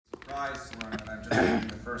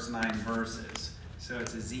first 9 verses. So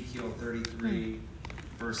it's Ezekiel 33,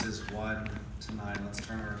 verses 1 to 9. Let's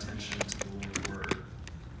turn our attention to the Lord's word.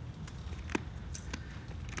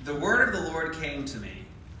 The word of the Lord came to me,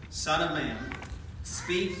 Son of man,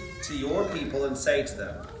 speak to your people and say to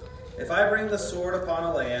them, if I bring the sword upon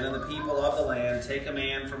a land, and the people of the land take a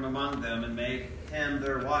man from among them and make him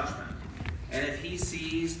their watchman, and if he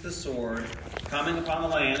sees the sword coming upon the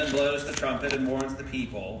land and blows the trumpet and warns the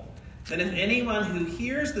people, then if anyone who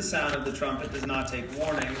hears the sound of the trumpet does not take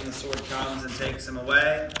warning, and the sword comes and takes him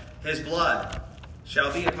away, his blood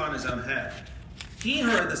shall be upon his own head. He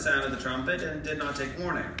heard the sound of the trumpet and did not take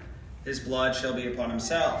warning. His blood shall be upon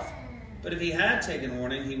himself. But if he had taken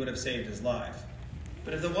warning, he would have saved his life.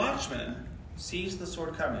 But if the watchman sees the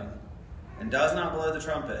sword coming and does not blow the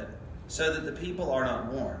trumpet, so that the people are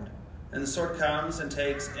not warned, and the sword comes and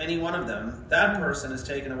takes any one of them, that person is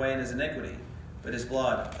taken away in his iniquity, but his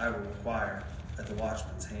blood I will require at the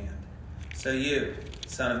watchman's hand. So you,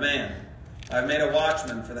 son of man, I have made a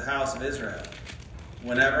watchman for the house of Israel.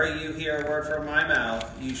 Whenever you hear a word from my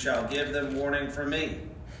mouth, you shall give them warning from me.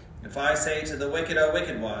 If I say to the wicked, O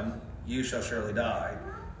wicked one, you shall surely die,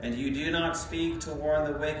 and you do not speak to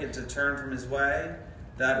warn the wicked to turn from his way,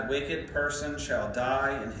 that wicked person shall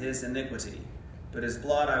die in his iniquity, but his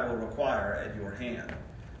blood I will require at your hand.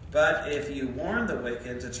 But if you warn the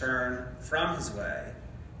wicked to turn from his way,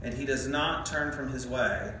 and he does not turn from his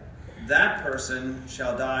way, that person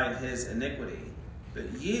shall die in his iniquity,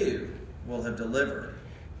 but you will have delivered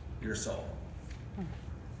your soul.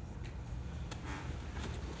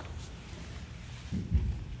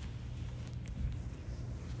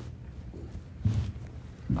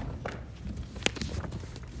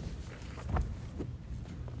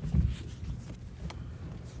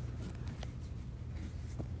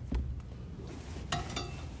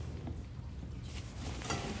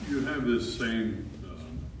 You have this same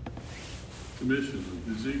commission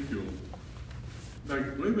of Ezekiel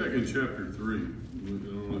way back in chapter 3. I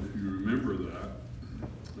don't know if you remember that.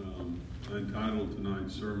 I entitled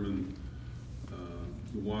tonight's sermon,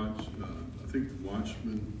 I think the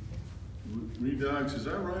Watchman, Redux, is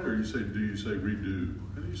that right? Or do you say redo?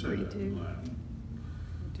 How do you say that in Latin?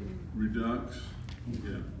 Redux?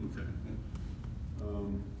 Yeah, okay.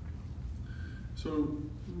 So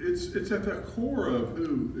it's at the core of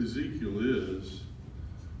who Ezekiel is,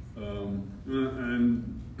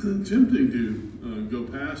 and tempting to go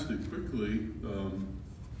past it quickly.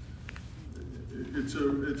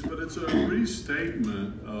 But it's a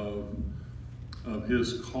restatement of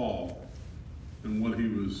his call and what he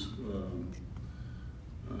was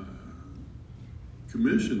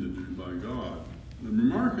commissioned to do by God. And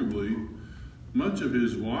remarkably, much of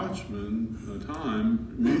his watchman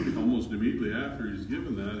time, almost immediately after he's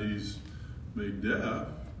given that, he's made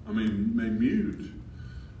made mute.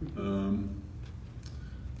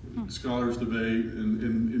 Scholars debate,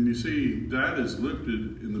 and you see that is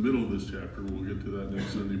lifted in the middle of this chapter. We'll get to that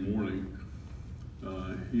next Sunday morning.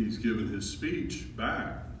 He's given his speech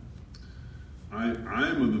back. I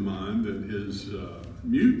am of the mind that his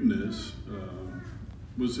muteness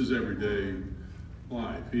was his everyday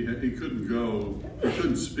life. He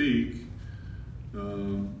couldn't speak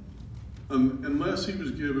unless he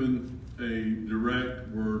was given a direct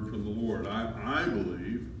word from the Lord. I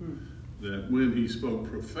believe that when he spoke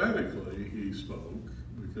prophetically, he spoke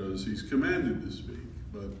because he's commanded to speak.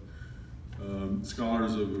 But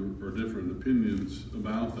scholars are different opinions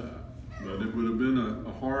about that. But it would have been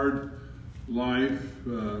a hard life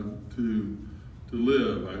to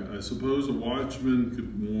live. I suppose a watchman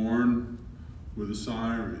could warn with a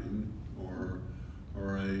siren or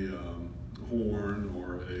a horn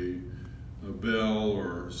or a bell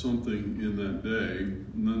or something in that day.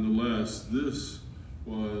 Nonetheless, this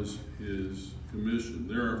was his commission.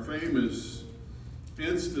 There are famous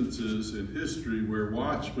instances in history where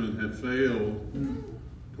watchmen have failed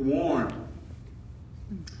to warn.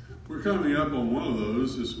 We're coming up on one of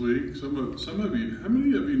those this week. Some of you, how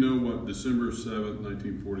many of you know what December 7th,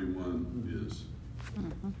 1941 is?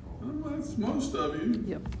 Well, that's most of you.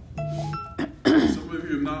 Yep. Some of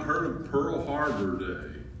you have not heard of Pearl Harbor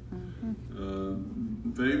Day.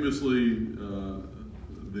 Famously,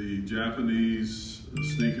 the Japanese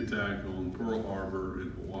sneak attack on Pearl Harbor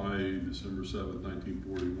in Hawaii, December 7th,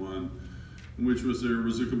 1941, in which there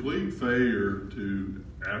was a complete failure to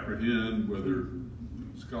apprehend, whether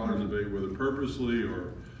scholars debate whether purposely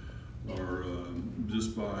or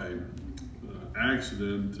just by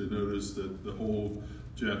accident, to notice that the whole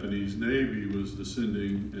Japanese Navy was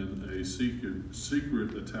descending in a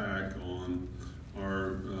secret attack on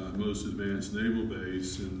our most advanced naval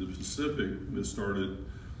base in the Pacific that started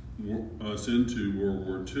us into World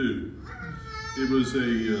War II. It was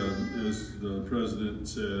as the president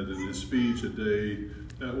said in his speech, a day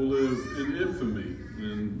that will live in infamy.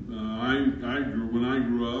 And when I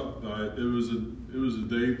grew up, it was a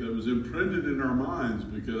date that was imprinted in our minds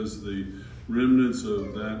because the remnants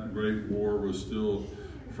of that great war was still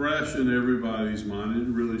fresh in everybody's mind. It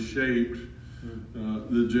really shaped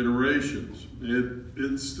the generations.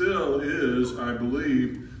 It still is, I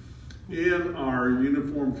believe, in our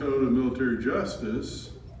Uniform Code of Military Justice,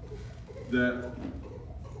 that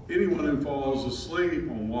anyone who falls asleep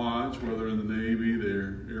on watch, whether in the Navy,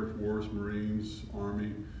 the Air Force, Marines,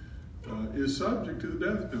 Army, is subject to the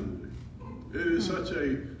death penalty. It is such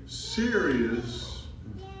a serious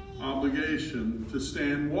obligation to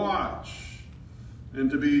stand watch and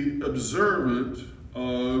to be observant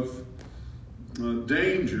of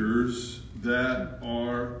dangers that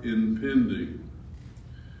are impending.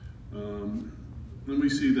 And we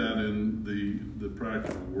see that in the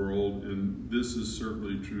practical world, and this is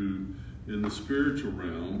certainly true in the spiritual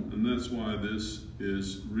realm, and that's why this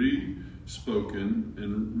is re-spoken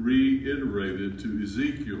and reiterated to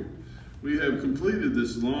Ezekiel. We have completed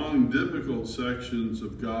this long, difficult sections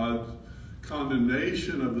of God's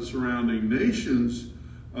condemnation of the surrounding nations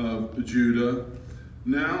of Judah.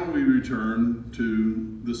 Now we return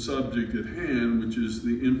to the subject at hand, which is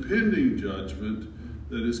the impending judgment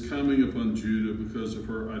that is coming upon Judah because of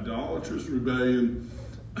her idolatrous rebellion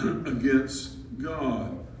against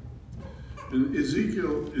God. And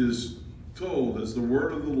Ezekiel is told, as the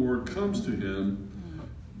word of the Lord comes to him,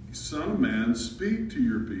 Son of man, speak to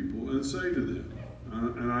your people and say to them.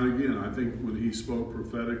 I think when he spoke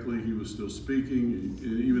prophetically, he was still speaking.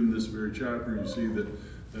 Even in this very chapter, you see that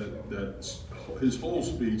his whole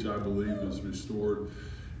speech, I believe, is restored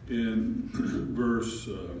in verse,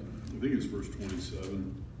 I think it's verse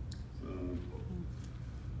 27.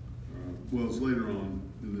 Well, it's later on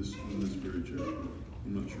in this very chapter.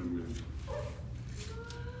 I'm not sure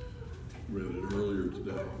we read it earlier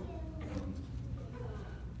today.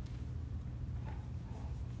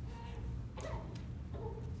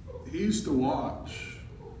 He's to watch,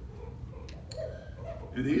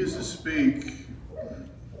 and he is to speak,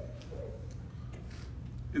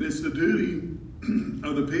 and it's the duty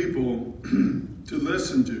of the people to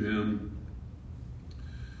listen to him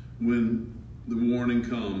when the warning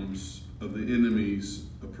comes of the enemy's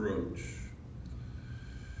approach.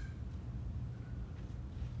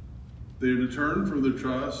 They are to turn from the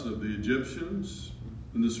trust of the Egyptians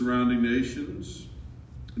and the surrounding nations,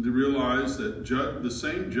 and to realize that the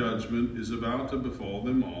same judgment is about to befall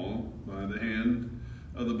them all by the hand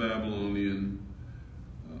of the Babylonian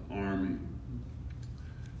army.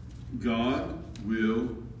 God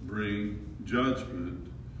will bring judgment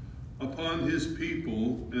upon his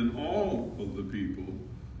people and all of the people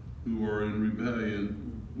who are in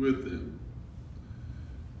rebellion with him.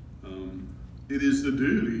 It is the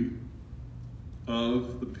duty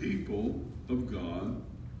of the people of God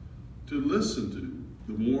to listen to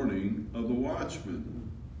the warning of the Watchman.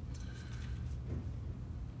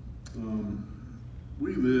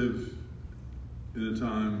 We live in a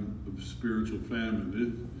time of spiritual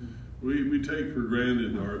famine. We take for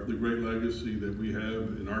granted the great legacy that we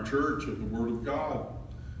have in our church of the Word of God.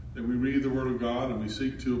 That we read the Word of God and we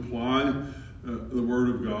seek to apply the Word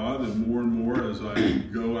of God, and more as I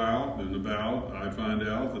go out and about, I find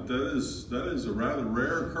out that is a rather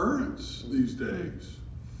rare occurrence these days.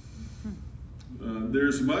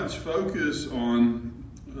 There's much focus on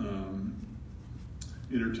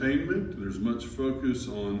entertainment. There's much focus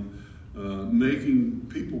on making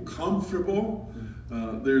people comfortable.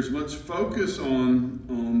 There's much focus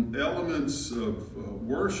on elements of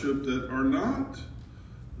worship that are not,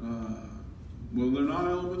 they're not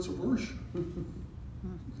elements of worship,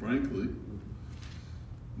 frankly.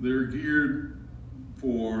 They're geared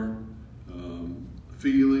for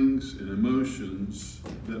feelings and emotions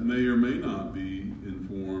that may or may not be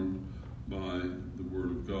informed by the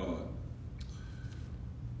Word of God.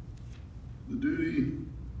 The duty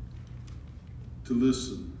to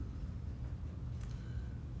listen.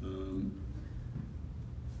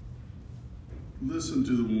 Listen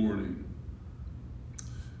to the warning.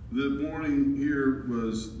 The warning here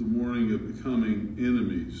was the warning of becoming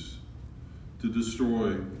enemies to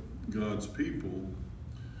destroy God's people.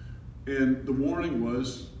 And the warning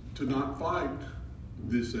was to not fight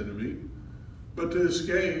this enemy, but to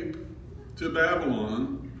escape to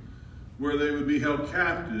Babylon, where they would be held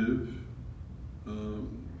captive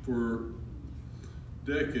for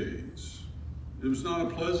decades. It was not a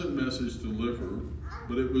pleasant message to deliver,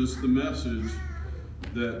 but it was the message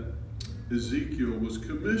that Ezekiel was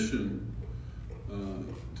commissioned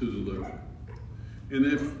to deliver. And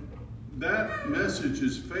if that message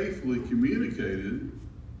is faithfully communicated,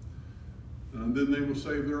 then they will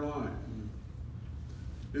save their life.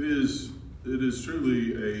 It is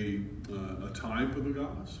truly a type of the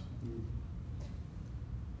gospel.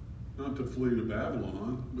 Not to flee to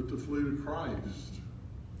Babylon, but to flee to Christ.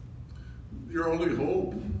 Your only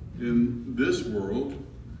hope in this world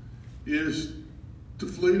is to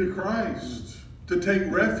flee to Christ, to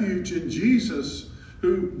take refuge in Jesus,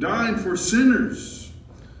 who died for sinners.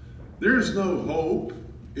 There is no hope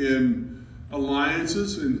in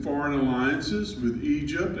alliances, in foreign alliances with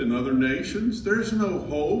Egypt and other nations. There's no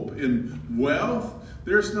hope in wealth.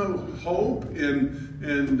 There's no hope in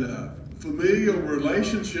familial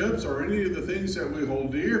relationships or any of the things that we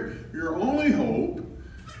hold dear. Your only hope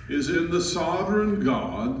is in the sovereign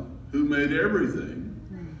God who made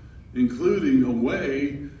everything, including a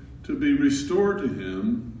way to be restored to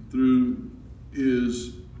him through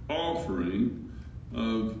his offering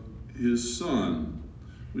of his Son.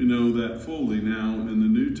 We know that fully now in the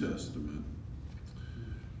New Testament.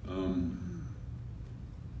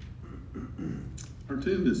 Our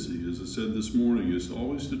tendency, as I said this morning, is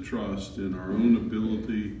always to trust in our own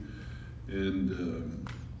ability and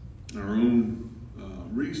our own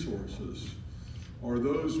resources, or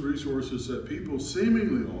those resources that people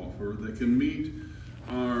seemingly offer that can meet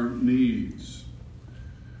our needs.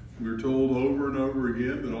 We're told over and over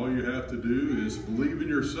again that all you have to do is believe in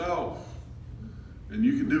yourself, and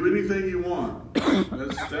you can do anything you want.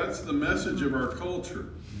 That's the message of our culture.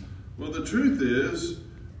 Well, the truth is,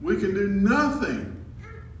 we can do nothing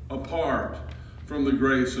apart from the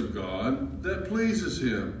grace of God that pleases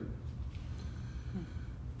him.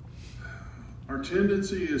 Our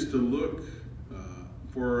tendency is to look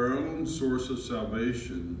for our own source of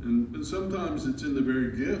salvation, and sometimes it's in the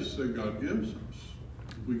very gifts that God gives us.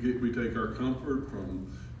 We take our comfort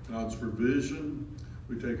from God's provision.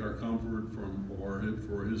 We take our comfort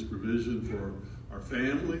for his provision for our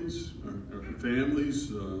families. Our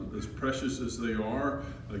families, as precious as they are,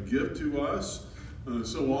 a gift to us.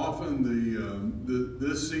 So often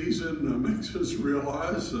this season makes us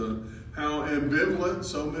realize how ambivalent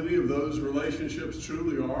so many of those relationships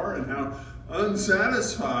truly are, and how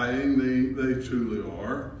unsatisfying they truly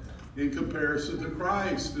are in comparison to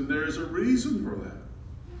Christ. And there's a reason for that.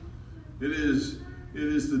 It is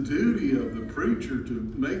the duty of the preacher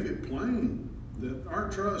to make it plain that our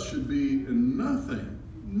trust should be in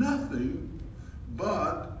nothing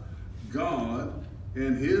but God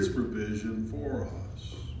and his provision for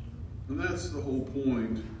us. And that's the whole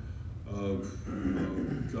point of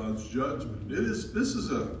God's judgment. This is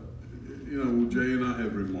Jay and I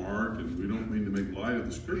have remarked, and we don't mean to make light of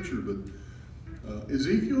the scripture, but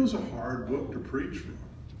Ezekiel is a hard book to preach from,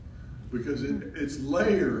 because it's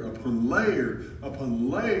layer upon layer upon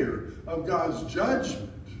layer of God's judgment.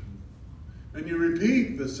 And you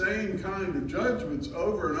repeat the same kind of judgments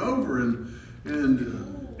over and over, and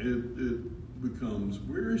it becomes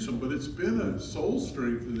wearisome. But it's been a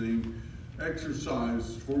soul-strengthening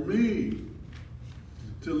exercise for me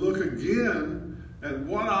to look again at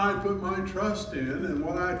what I put my trust in and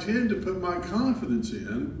what I tend to put my confidence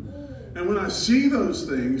in. And when I see those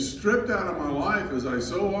things stripped out of my life, as I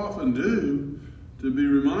so often do, to be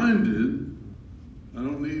reminded I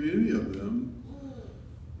don't need any of them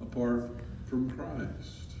apart from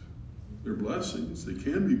Christ. They're blessings. They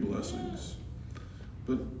can be blessings.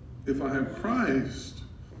 But if I have Christ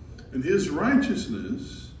and his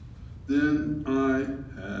righteousness, then I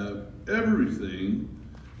have everything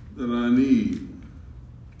that I need.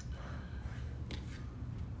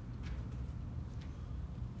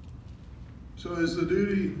 So it's the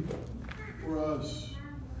duty for us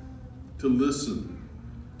to listen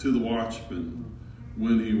to the watchman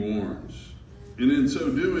when he warns. And in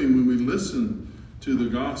so doing, when we listen to the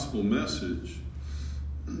gospel message,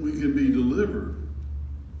 we can be delivered.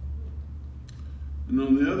 And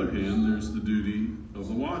on the other hand, there's the duty of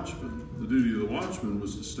the watchman. The duty of the watchman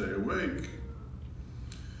was to stay awake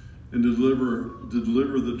and to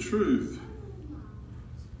deliver the truth.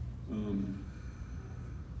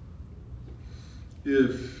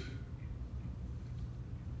 If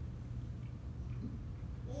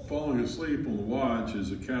falling asleep on the watch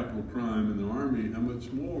is a capital crime in the Army, how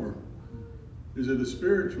much more is it a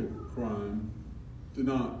spiritual crime to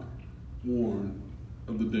not warn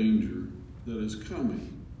of the danger that is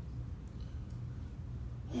coming?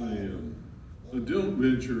 I don't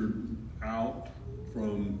venture out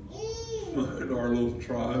from our little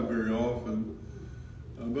tribe very often,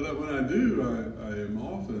 but when I do, I am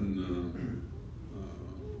often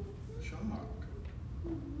shocked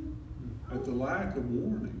at the lack of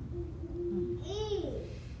warning.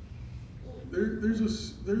 There's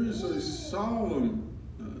a solemn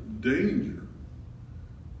danger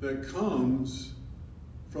that comes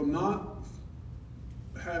from not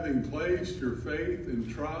having placed your faith and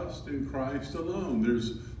trust in Christ alone.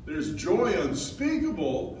 There's joy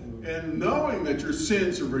unspeakable in knowing that your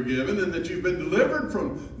sins are forgiven and that you've been delivered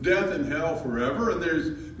from death and hell forever. And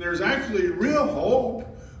there's actually real hope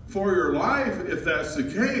for your life if that's the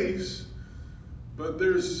case. But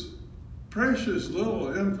there's precious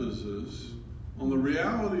little emphasis on the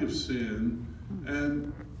reality of sin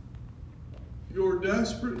and your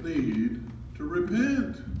desperate need to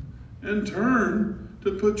repent and turn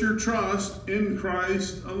to put your trust in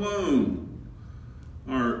Christ alone.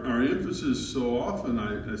 Our emphasis so often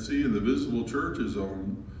I see in the visible churches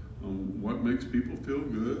on what makes people feel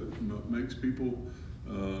good, and what makes people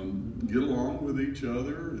get along with each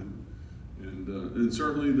other, and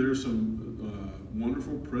certainly there's some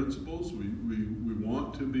wonderful principles. We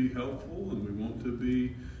want to be helpful, and we want to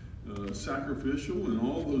be sacrificial, and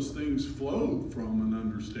all those things flow from an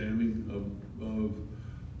understanding of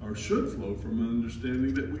or should flow from an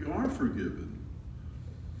understanding that we are forgiven.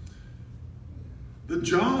 The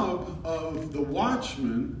job of the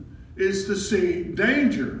watchman is to see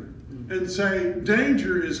danger and say,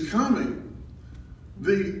 danger is coming.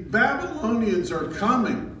 The Babylonians are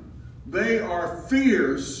coming. They are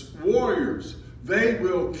fierce warriors. They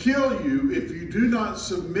will kill you if you do not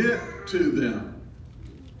submit to them.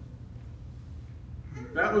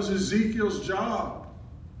 That was Ezekiel's job,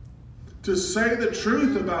 to say the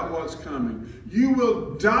truth about what's coming. You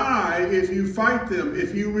will die if you fight them.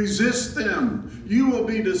 If you resist them, you will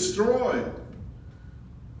be destroyed.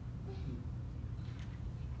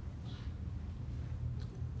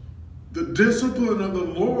 The discipline of the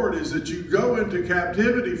Lord is that you go into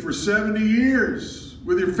captivity for 70 years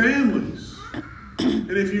with your families.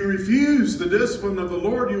 And if you refuse the discipline of the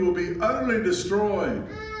Lord, you will be utterly destroyed,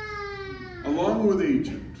 along with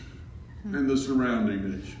Egypt and the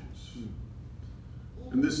surrounding nations.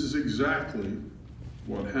 And this is exactly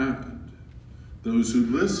what happened. Those who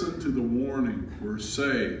listened to the warning were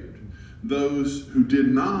saved. Those who did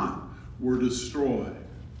not were destroyed.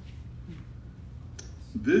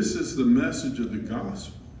 This is the message of the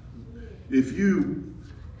gospel. If you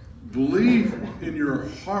believe in your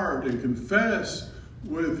heart and confess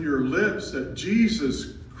with your lips that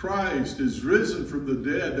Jesus Christ is risen from the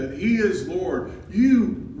dead, that he is Lord,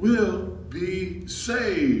 you will be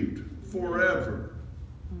saved forever.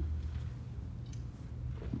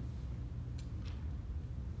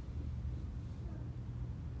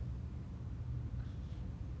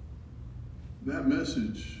 That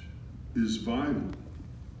message is vital.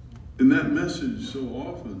 And that message so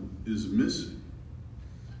often is missing.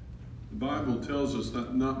 The Bible tells us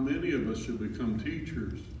that not many of us should become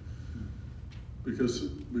teachers,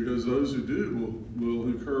 because those who do will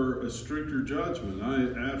incur a stricter judgment.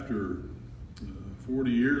 After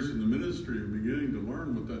 40 years in the ministry, am beginning to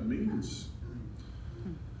learn what that means.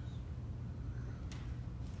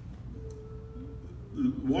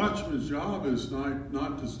 The watchman's job is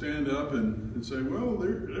not to stand up and say, well,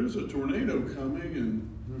 there's a tornado coming and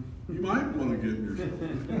you might want to get in your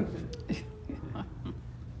shelter.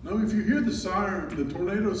 No, if you hear the siren, the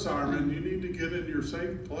tornado siren, you need to get in your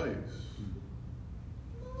safe place.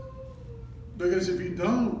 Because if you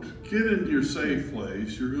don't get into your safe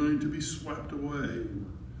place, you're going to be swept away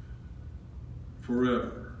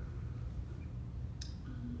forever.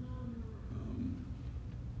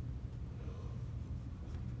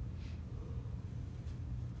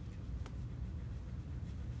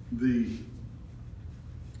 The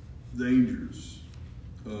dangers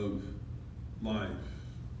of life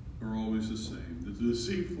are always the same. The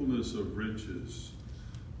deceitfulness of riches,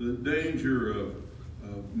 the danger of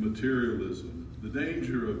materialism, the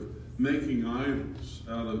danger of making idols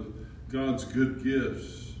out of God's good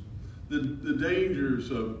gifts, the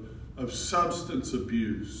dangers of substance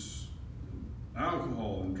abuse,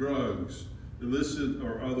 alcohol and drugs, illicit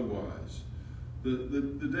or otherwise,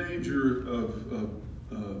 the danger of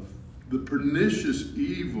the pernicious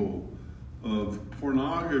evil of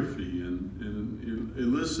pornography and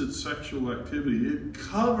illicit sexual activity. It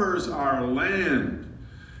covers our land.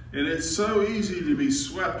 And it's so easy to be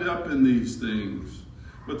swept up in these things.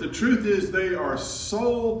 But the truth is they are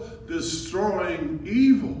soul-destroying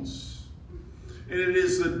evils. And it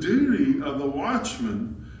is the duty of the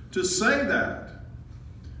watchman to say that.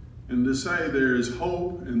 And to say there is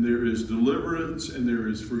hope and there is deliverance and there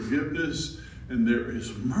is forgiveness and there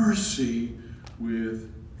is mercy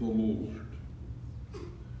with the Lord.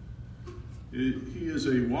 He is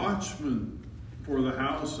a watchman for the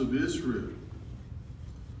house of Israel.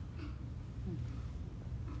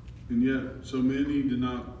 And yet, so many did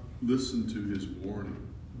not listen to his warning.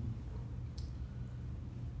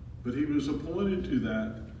 But he was appointed to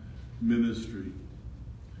that ministry.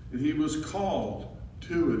 And he was called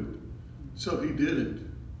to it. So he did it.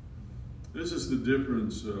 This is the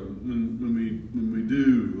difference when we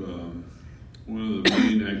do one of the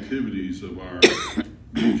main activities of our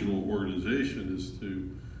regional organization is to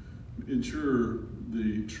ensure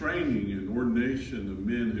the training and ordination of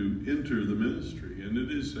men who enter the ministry. And it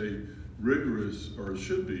is a rigorous, or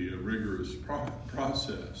should be a rigorous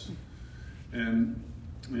process. And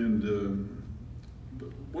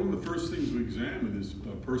one of the first things we examine is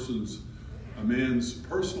a man's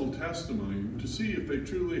personal testimony to see if they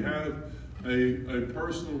truly have a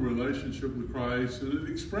personal relationship with Christ, and it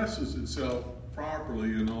expresses itself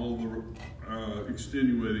properly in all the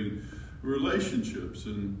extenuating relationships,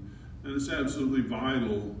 and it's absolutely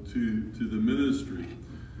vital to the ministry.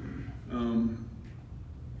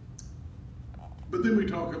 But then we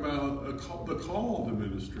talk about the call to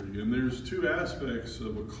ministry, and there's two aspects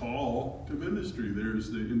of a call to ministry.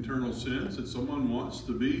 There's the internal sense that someone wants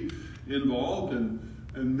to be involved in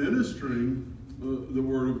ministering the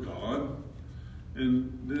Word of God,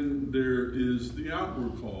 and then there is the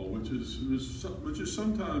outward call, which is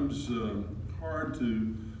sometimes hard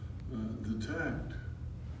to detect.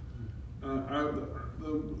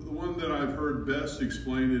 The one that I've heard best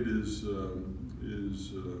explain it is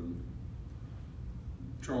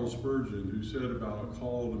Charles Spurgeon, who said about a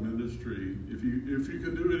call to ministry, if you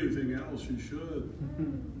can do anything else, you should.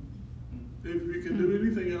 If you can do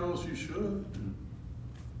anything else, you should.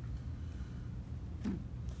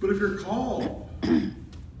 But if you're called,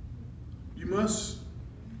 you must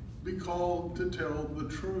be called to tell the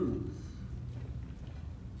truth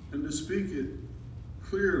and to speak it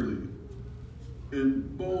clearly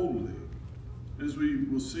and boldly. As we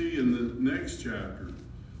will see in the next chapter,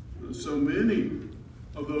 so many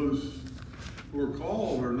of those who are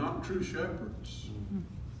called are not true shepherds.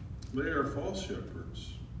 They are false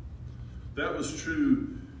shepherds. That was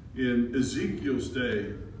true in Ezekiel's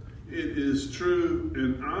day. It is true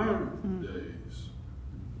in our days.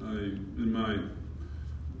 In my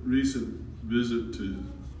recent visit to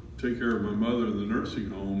take care of my mother in the nursing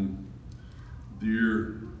home,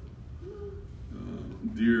 dear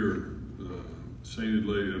sainted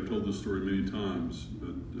lady, I've told this story many times, but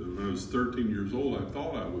when I was 13 years old, I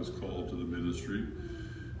thought I was called to the ministry.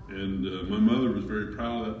 And my mother was very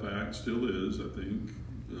proud of that fact, still is, I think.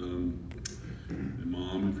 And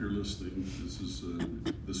Mom, if you're listening, this is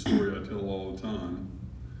the story I tell all the time.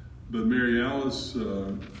 But Mary Alice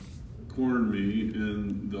cornered me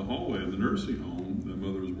in the hallway of the nursing home that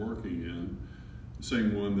Mother was working in, the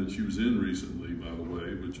same one that she was in recently, by the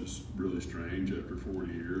way, which is really strange after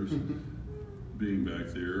 40 years being back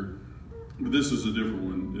there. But this is a different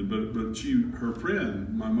one. But her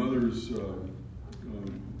friend, my mother's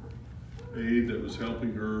aide that was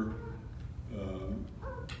helping her,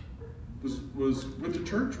 was went to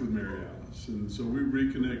church with Mary Alice, and so we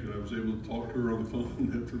reconnected. I was able to talk to her on the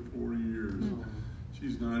phone after 40 years. Oh.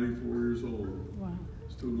 She's 94 years old. Wow.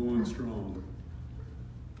 Still going strong.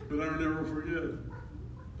 But I'll never forget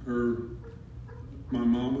my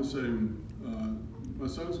mom was saying, my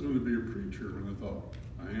son's going to be a preacher, and I thought,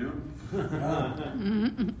 I am?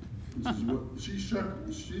 This is what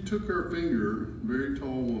she took her finger, very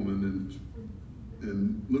tall woman,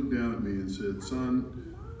 and looked down at me and said,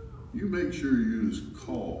 son, you make sure you is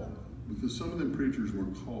called, because some of them preachers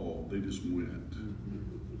weren't called, they just went.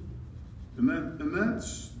 And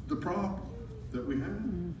that's the problem that we have.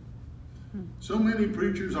 So many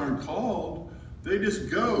preachers aren't called, they just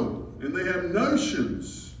go, and they have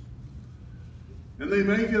notions. And they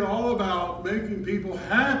make it all about making people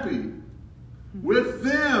happy with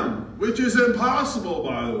them, which is impossible,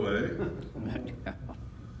 by the way.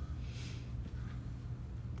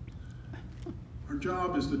 Our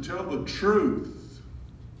job is to tell the truth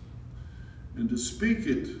and to speak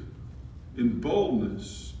it in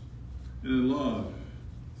boldness and in love.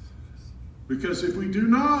 Because if we do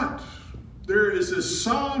not, there is this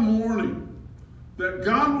solemn warning that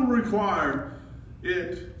God will require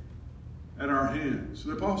it at our hands.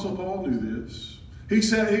 The Apostle Paul knew this. He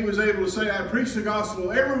said he was able to say, I preach the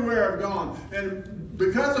gospel everywhere I've gone, and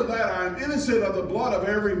because of that I am innocent of the blood of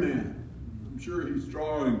every man. I'm sure he's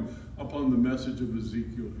drawing upon the message of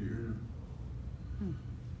Ezekiel here.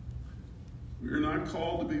 We're not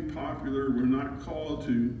called to be popular. We're not called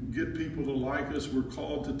to get people to like us. We're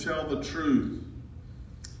called to tell the truth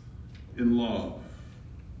in love.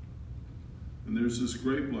 And there's this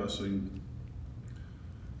great blessing,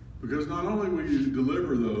 because not only will you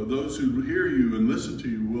deliver, though, those who hear you and listen to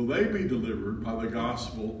you, will they be delivered by the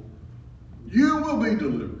gospel You will be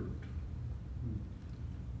delivered.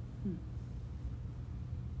 That's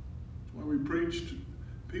why we preached.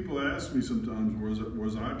 People ask me sometimes,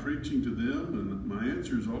 was I preaching to them? And my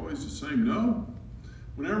answer is always the same, no.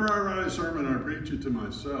 Whenever I write a sermon, I preach it to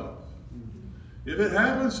myself. If it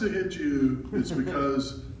happens to hit you, it's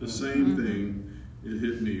because the same thing, it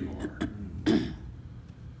hit me hard.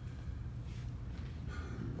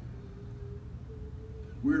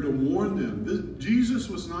 We're to warn them. Jesus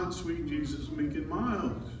was not sweet Jesus, meek and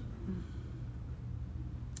mild.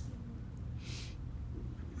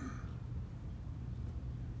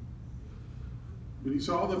 When he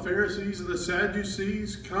saw the Pharisees and the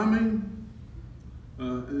Sadducees coming,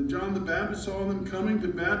 and John the Baptist saw them coming to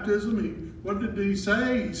baptism, what did he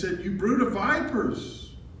say? He said, "You brood of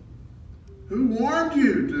vipers, who warned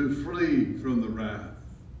you to flee from the wrath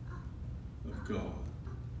of God?"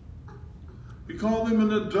 He called them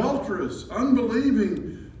an adulterous,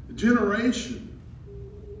 unbelieving generation.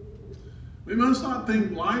 We must not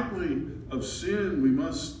think lightly of sin. We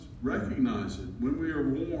must recognize it when we are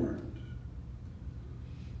warned.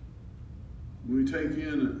 We take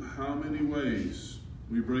in how many ways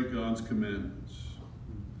we break God's commandments.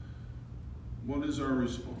 What is our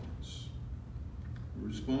response? The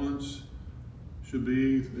response should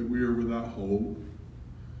be that we are without hope,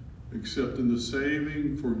 except in the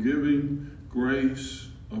saving, forgiving grace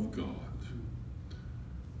of God.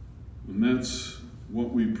 And that's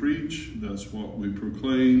what we preach, that's what we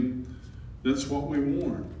proclaim, that's what we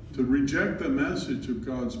warn. To reject the message of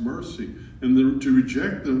God's mercy and to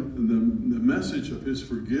reject the message of his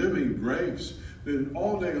forgiving grace, then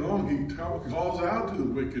all day long he calls out to the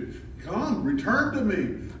wicked, "Come, return to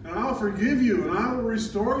me, and I'll forgive you, and I will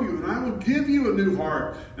restore you, and I will give you a new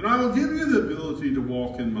heart, and I will give you the ability to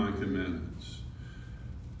walk in my commandments."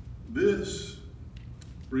 This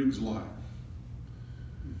brings life.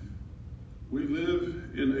 We live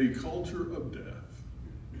in a culture of death.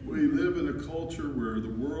 We live in a culture where the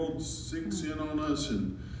world sinks in on us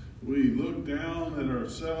and we look down at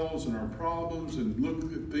ourselves and our problems and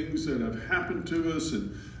look at things that have happened to us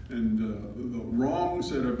and the wrongs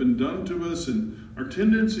that have been done to us, and our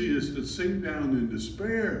tendency is to sink down in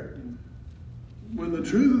despair. When the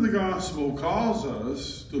truth of the gospel calls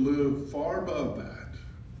us to live far above that,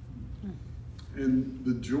 and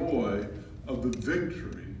the joy of the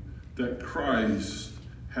victory that Christ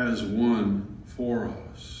has won for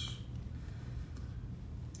us.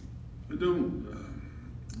 The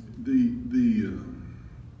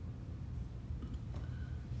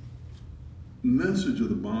message of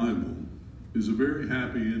the Bible is a very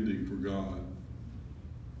happy ending for God,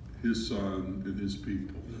 his Son, and his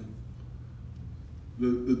people.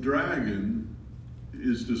 The dragon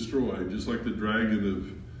is destroyed, just like the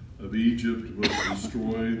dragon of Egypt was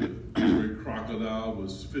destroyed. The great crocodile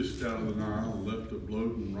was fished out of the Nile and left to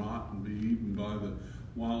bloat and rot and be eaten by the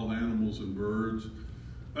wild animals and birds.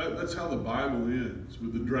 That's how the Bible ends,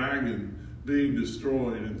 with the dragon being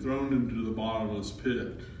destroyed and thrown into the bottomless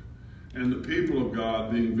pit, and the people of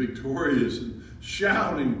God being victorious and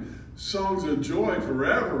shouting songs of joy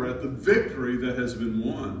forever at the victory that has been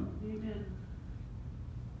won. Amen.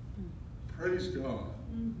 Praise God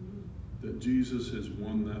that Jesus has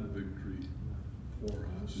won that victory for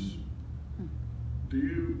us. Do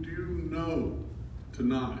you know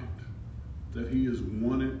tonight that he has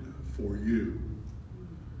won it for you?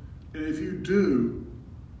 And if you do,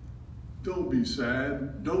 don't be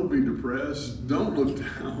sad, don't be depressed, don't look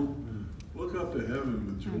down. Look up to heaven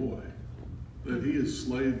with joy that he has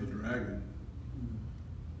slain the dragon,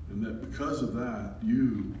 and that because of that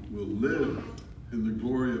you will live in the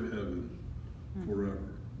glory of heaven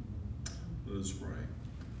forever. Let us pray.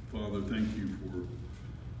 Father, thank you for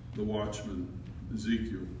the watchman,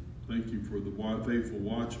 Ezekiel. Thank you for the faithful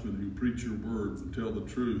watchmen who preach your word and tell the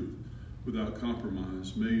truth without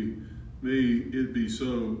compromise. May it be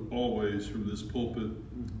so always from this pulpit.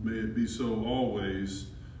 May it be so always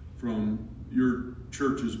from your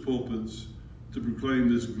church's pulpits to proclaim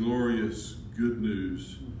this glorious good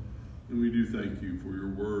news. And we do thank you for your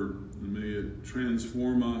word. And may it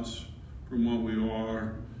transform us from what we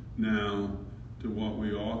are now to what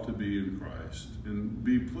we ought to be in Christ. And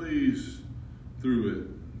be pleased through it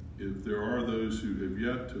if there are those who have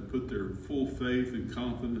yet to put their full faith and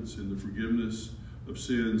confidence in the forgiveness of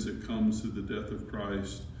sins that comes through the death of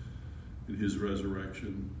Christ and his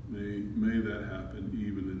resurrection. May that happen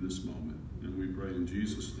even in this moment. And we pray in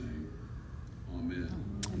Jesus' name. Amen.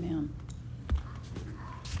 Amen.